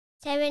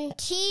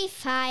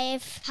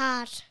75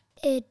 hard.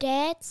 A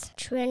dad's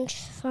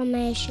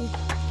transformation.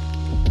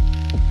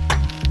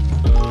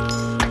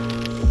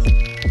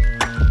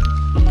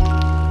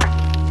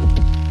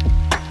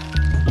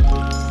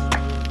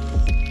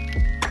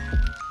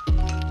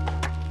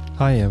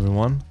 Hi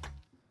everyone,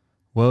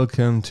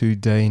 welcome to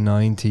day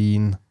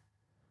 19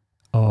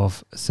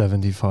 of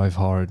 75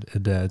 Hard, a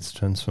Dad's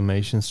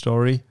Transformation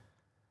Story.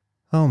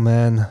 Oh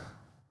man,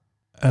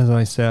 as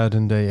I said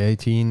in day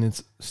 18,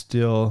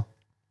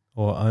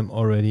 I'm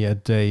already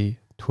at day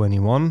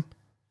 21,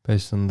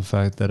 based on the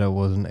fact that I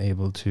wasn't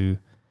able to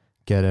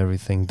get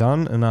everything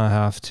done and I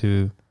have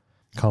to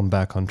come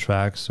back on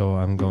track, so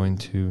I'm going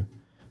to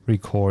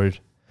record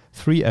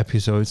 3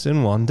 episodes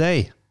in one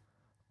day.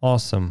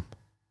 Awesome.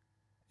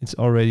 It's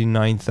already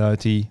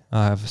 9:30.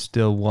 I have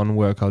still one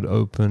workout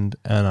opened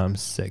and I'm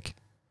sick.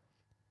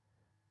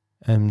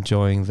 I'm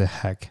enjoying the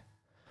heck.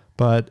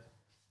 But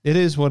it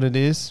is what it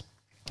is.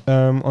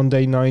 On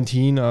day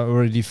 19, I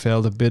already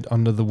felt a bit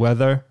under the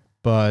weather,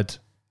 but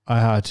I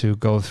had to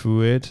go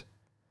through it.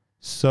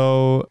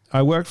 So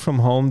I worked from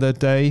home that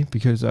day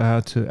because I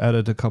had to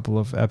edit a couple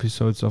of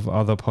episodes of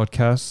other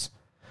podcasts.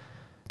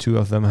 2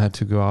 of them had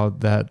to go out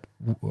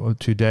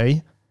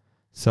today.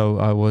 So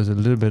I was a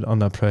little bit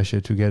under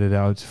pressure to get it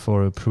out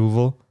for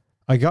approval.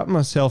 I got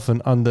myself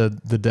an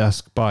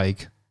under-the-desk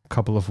bike a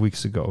couple of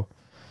weeks ago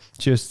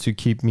just to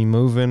keep me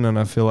moving. And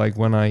I feel like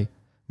when I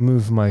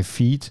move my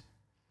feet,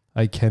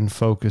 I can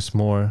focus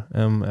more.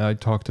 I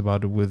talked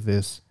about it with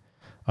this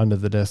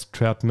under-the-desk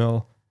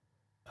treadmill.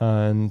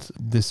 And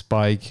this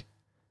bike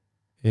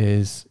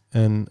is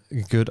a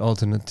good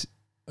alternative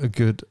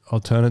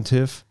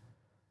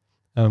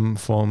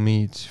for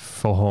me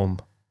for home.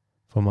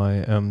 For my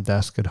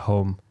desk at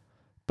home.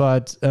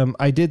 But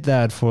I did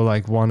that for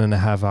like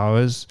 1.5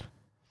 hours,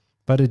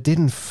 but it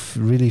didn't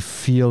really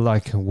feel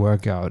like a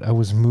workout. I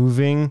was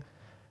moving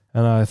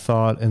and I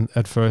thought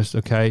at first,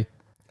 okay,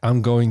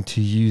 I'm going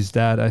to use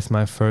that as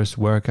my first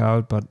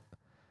workout, but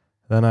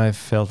then I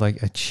felt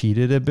like I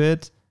cheated a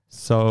bit.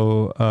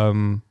 So,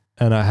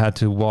 and I had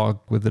to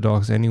walk with the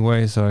dogs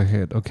anyway, so I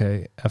said,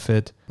 okay, F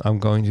it. I'm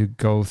going to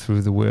go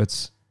through the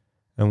woods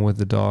and with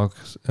the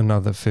dogs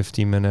another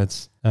 50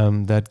 minutes.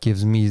 That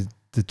gives me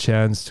the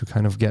chance to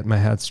kind of get my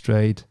head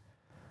straight,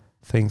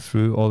 think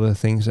through all the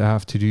things I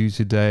have to do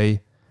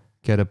today,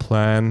 get a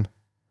plan,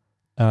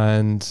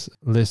 and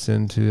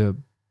listen to a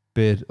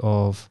bit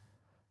of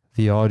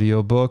the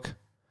audiobook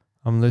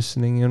I'm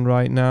listening in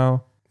right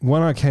now.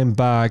 When I came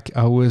back,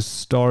 I was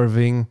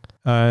starving,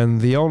 and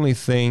the only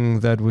thing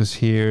that was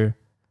here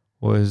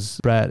was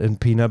bread and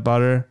peanut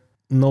butter,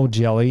 no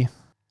jelly.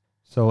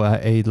 So I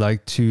ate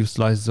like 2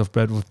 slices of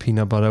bread with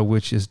peanut butter,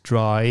 which is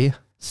dry,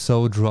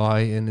 so dry,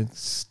 and it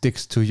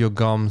sticks to your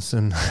gums.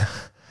 And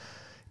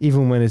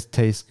even when it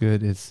tastes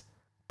good, it's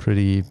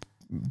pretty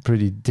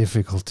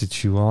difficult to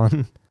chew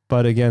on.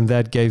 But again,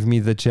 that gave me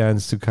the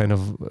chance to kind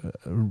of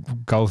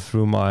go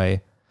through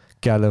my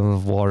gallon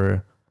of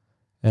water.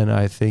 And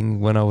I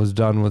think when I was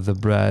done with the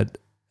bread,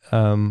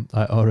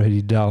 I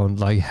already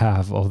downed like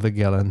half of the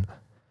gallon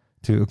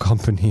to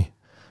accompany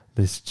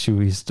this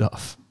chewy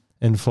stuff.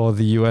 And for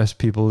the US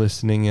people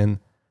listening in,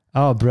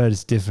 our bread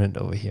is different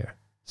over here.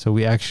 So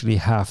we actually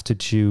have to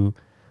chew,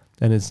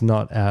 and it's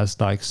not as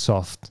like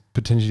soft.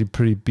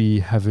 Potentially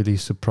be heavily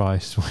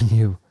surprised when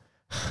you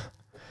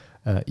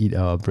eat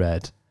our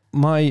bread.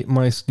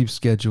 My sleep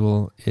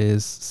schedule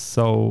is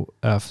so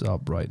effed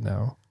up right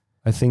now.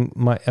 I think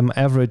I'm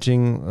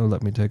averaging.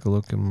 Let me take a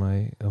look at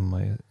my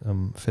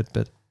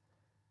Fitbit.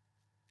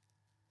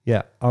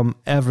 Yeah, I'm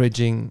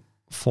averaging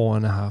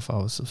 4.5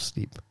 hours of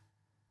sleep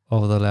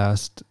over the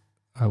last,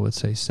 I would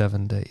say,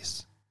 7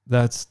 days.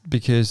 That's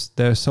because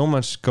there's so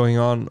much going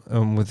on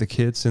with the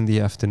kids in the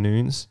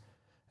afternoons,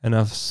 and I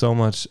have so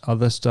much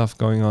other stuff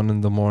going on in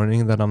the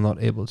morning that I'm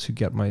not able to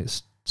get my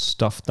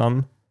stuff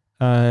done.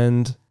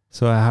 And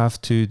so I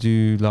have to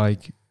do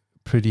like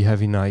pretty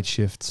heavy night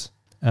shifts,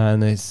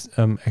 and it's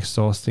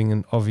exhausting,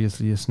 and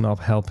obviously it's not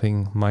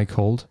helping my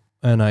cold.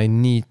 And I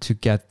need to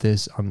get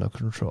this under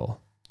control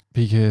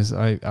because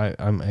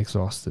I'm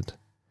exhausted.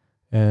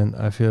 And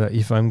I feel like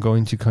if I'm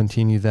going to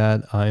continue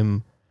that,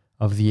 I'm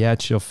of the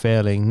edge of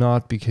failing,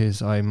 not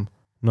because I'm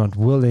not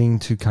willing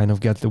to kind of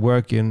get the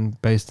work in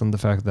based on the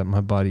fact that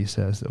my body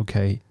says,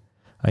 okay,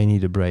 I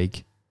need a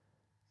break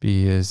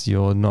because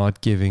you're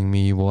not giving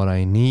me what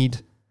I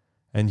need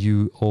and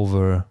you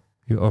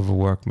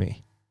overwork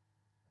me.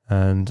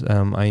 And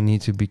I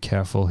need to be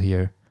careful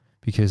here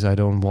because I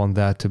don't want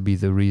that to be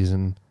the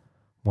reason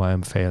why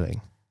I'm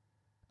failing.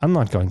 I'm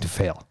not going to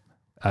fail.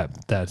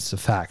 That's a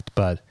fact,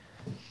 but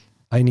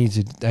I need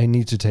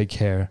to take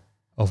care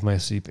of my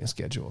sleeping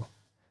schedule,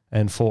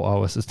 and 4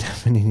 hours is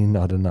definitely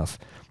not enough.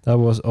 I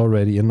was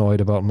already annoyed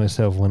about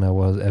myself when I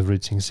was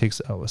averaging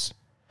 6 hours,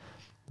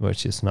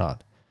 which is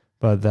not,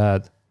 but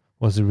that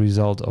was a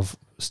result of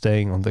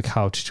staying on the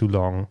couch too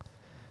long,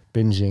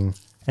 binging,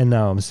 and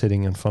now I'm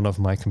sitting in front of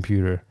my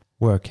computer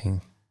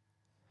working.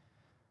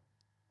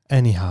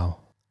 Anyhow,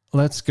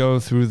 let's go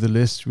through the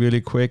list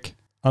really quick.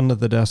 Under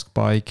the desk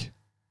bike,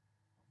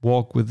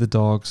 walk with the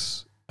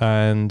dogs,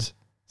 and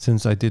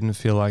since I didn't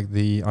feel like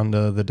the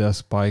under the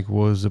desk bike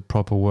was a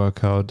proper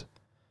workout,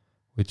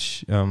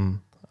 which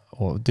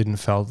or didn't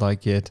felt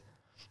like it,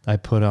 I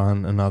put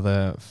on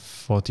another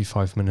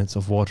 45 minutes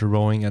of water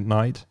rowing at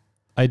night.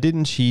 I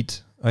didn't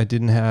cheat. I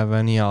didn't have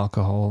any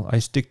alcohol. I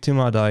stick to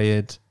my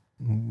diet.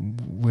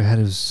 We had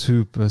a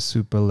super,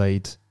 super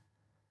late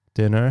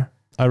dinner.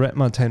 I read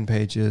my 10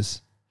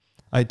 pages.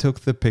 I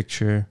took the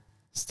picture.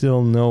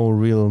 Still no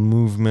real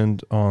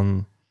movement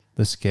on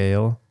the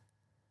scale.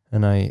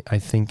 And I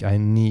think I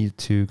need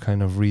to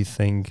kind of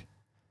rethink.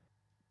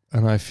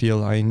 And I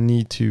feel I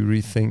need to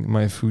rethink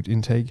my food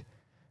intake.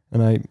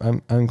 And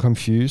I'm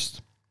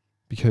confused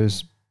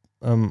because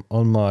on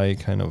my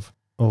kind of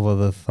over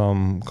the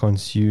thumb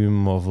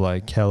consume of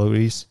like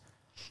calories,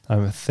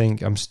 I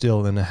think I'm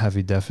still in a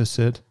heavy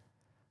deficit,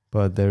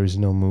 but there is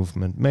no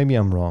movement. Maybe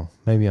I'm wrong.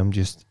 Maybe I'm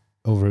just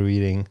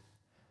overeating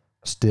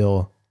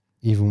still,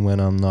 even when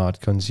I'm not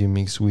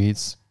consuming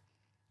sweets,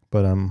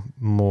 but I'm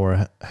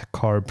more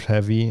carb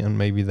heavy, and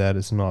maybe that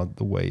is not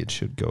the way it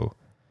should go.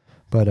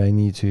 But I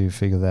need to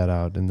figure that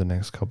out in the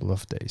next couple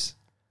of days.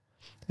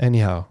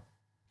 Anyhow,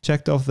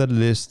 checked off that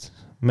list,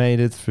 made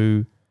it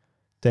through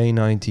day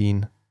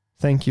 19.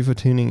 Thank you for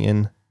tuning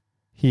in.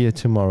 Here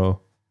tomorrow.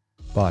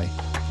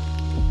 Bye.